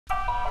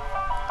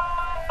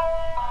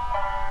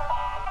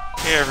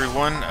Hey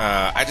everyone,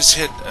 I just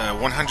hit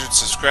 100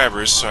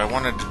 subscribers, so I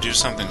wanted to do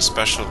something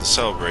special to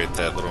celebrate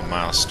that little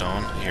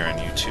milestone here on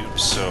YouTube.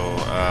 So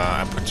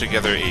I put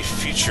together a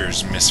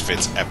Features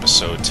Misfits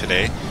episode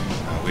today.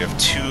 We have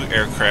two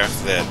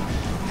aircraft that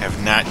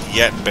have not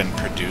yet been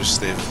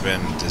produced. They've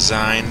been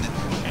designed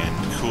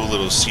and cool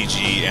little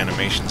CG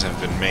animations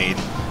have been made,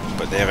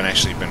 but they haven't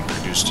actually been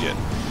produced yet.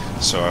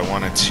 So I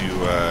wanted to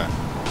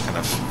kind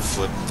of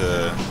flip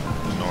the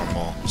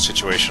normal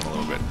situation a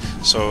little bit.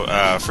 So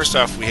first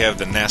off, we have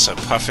the NASA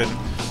Puffin,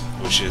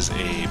 which is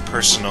a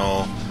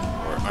personal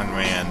or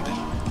unmanned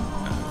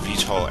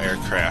VTOL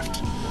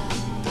aircraft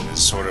that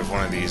is sort of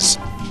one of these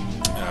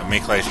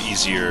make life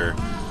easier,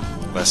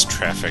 less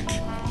traffic,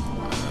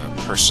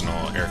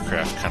 personal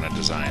aircraft kind of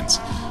designs.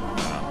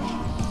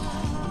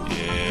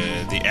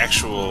 The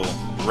actual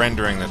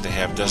rendering that they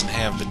have doesn't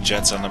have the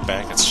jets on the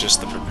back, it's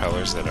just the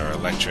propellers that are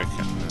electric,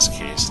 and in this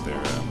case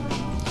they're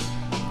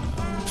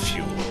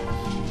fuel.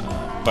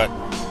 But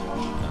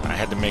I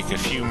had to make a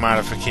few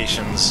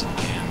modifications,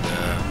 and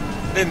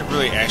I didn't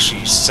really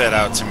actually set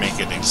out to make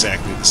it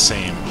exactly the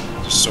same,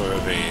 just sort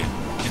of a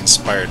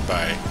inspired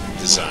by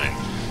design.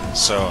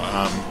 So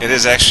it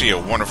is actually a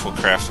wonderful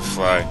craft to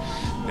fly.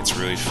 It's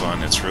really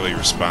fun, it's really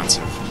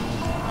responsive.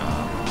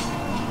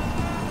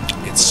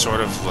 It's sort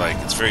of like,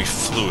 it's very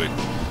fluid,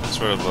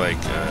 sort of like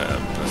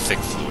a thick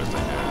fluid,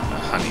 like a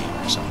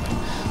honey or something.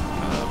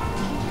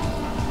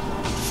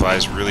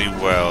 Flies really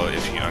well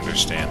if you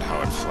understand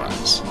how it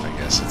flies. I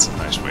guess it's a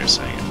nice way of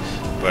saying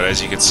it. But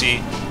as you can see,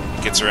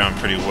 it gets around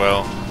pretty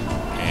well,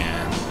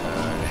 and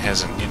it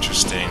has an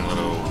interesting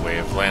little way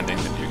of landing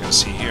that you're going to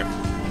see here.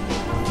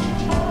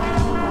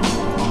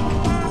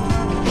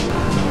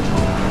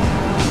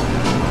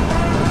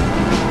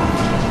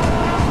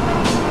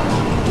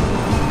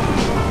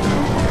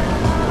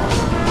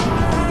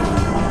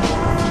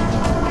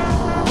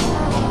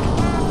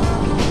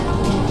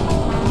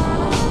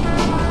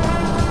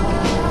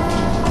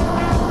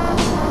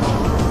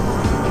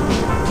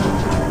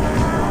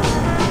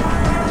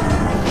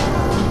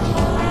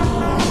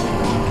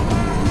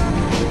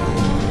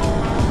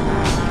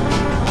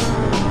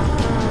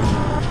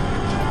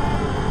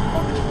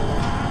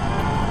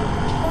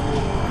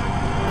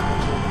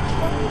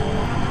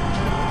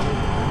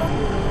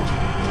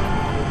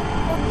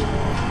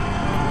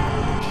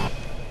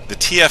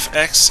 The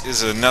TFX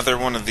is another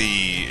one of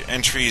the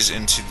entries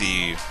into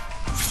the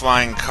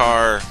flying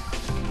car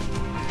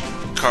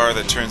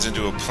that turns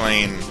into a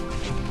plane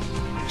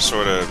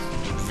sort of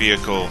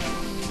vehicle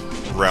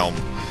realm.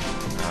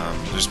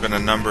 There's been a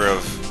number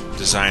of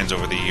designs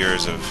over the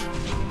years of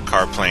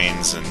car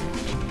planes and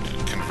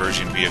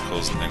converging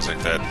vehicles and things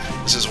like that.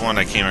 This is one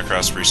I came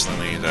across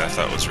recently that I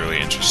thought was really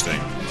interesting.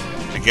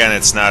 Again,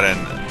 it's not a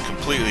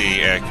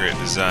completely accurate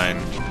design.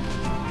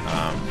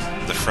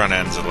 The front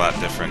end's a lot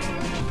different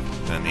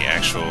than the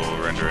actual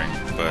rendering,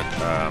 but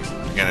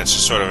again, it's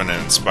just sort of an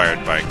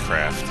inspired by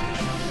craft,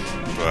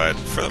 but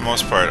for the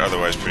most part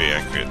otherwise pretty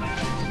accurate.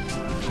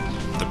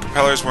 The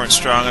propellers weren't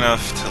strong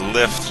enough to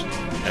lift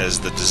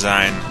as the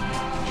design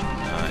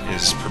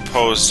is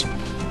proposed,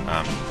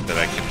 that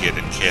I could get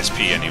in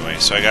KSP anyway,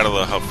 so I got a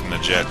little help from the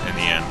jet in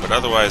the end, but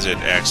otherwise it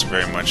acts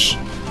very much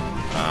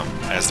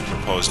as the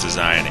proposed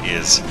design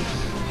is.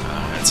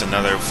 It's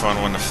another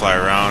fun one to fly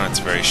around. It's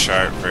very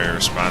sharp, very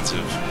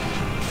responsive,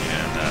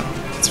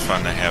 and it's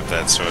fun to have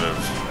that sort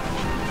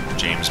of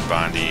James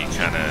Bondy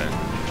kind of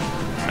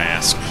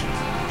mask,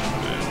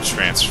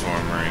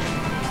 transformer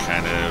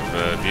kind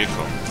of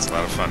vehicle. It's a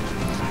lot of fun.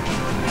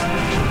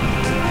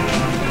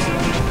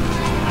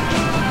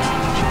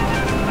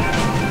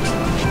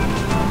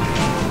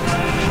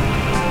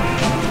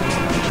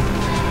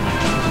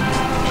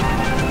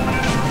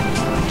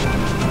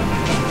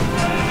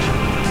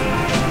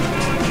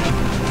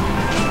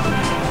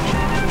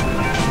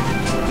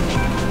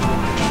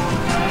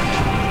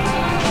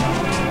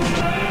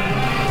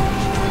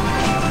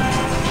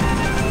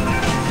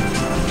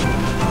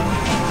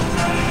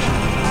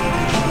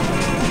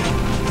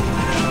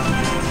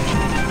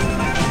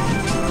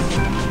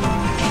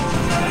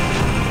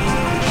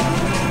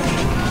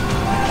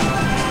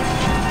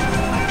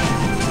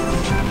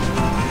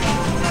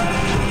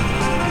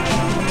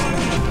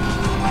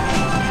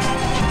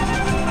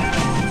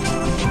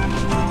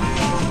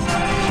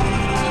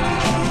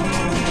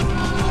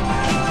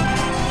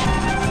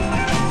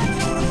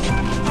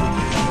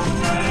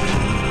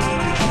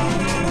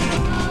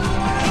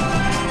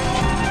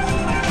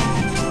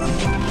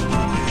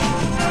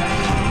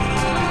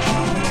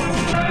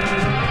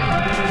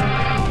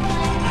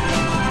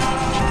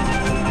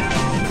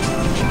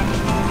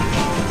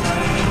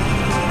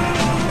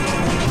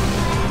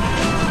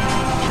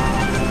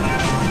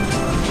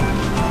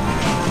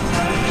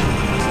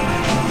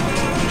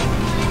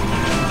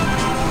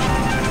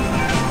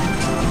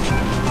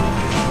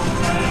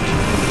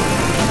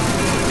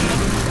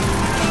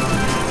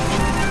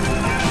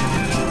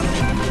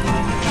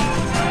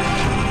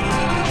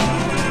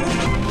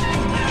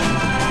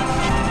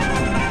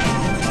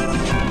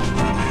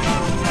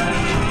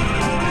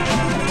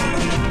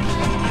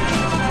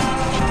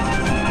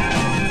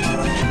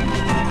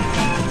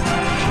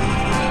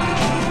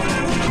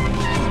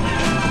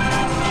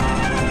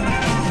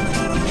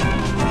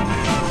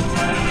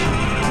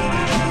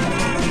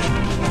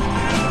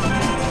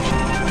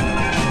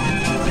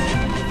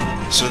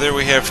 So there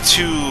we have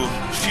two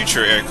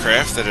future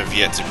aircraft that have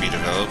yet to be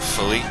developed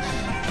fully.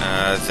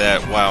 That,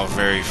 while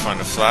very fun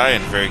to fly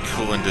and very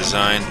cool in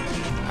design,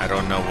 I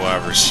don't know we'll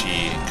ever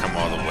see come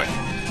all the way.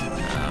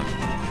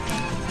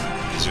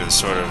 These are the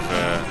sort of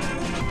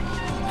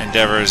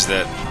endeavors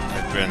that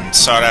have been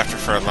sought after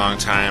for a long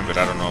time, but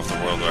I don't know if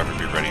the world will ever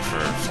be ready for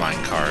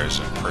flying cars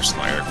and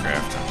personal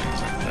aircraft and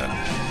things like that.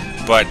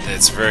 But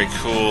it's very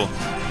cool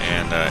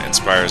and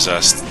inspires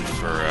us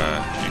for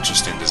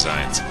interesting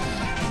designs.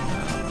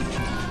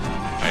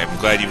 I am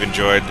glad you've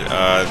enjoyed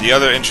the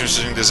other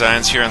interesting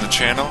designs here on the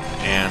channel,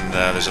 and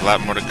there's a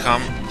lot more to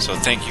come, so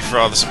thank you for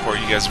all the support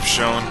you guys have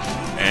shown,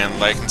 and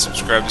like and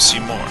subscribe to see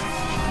more.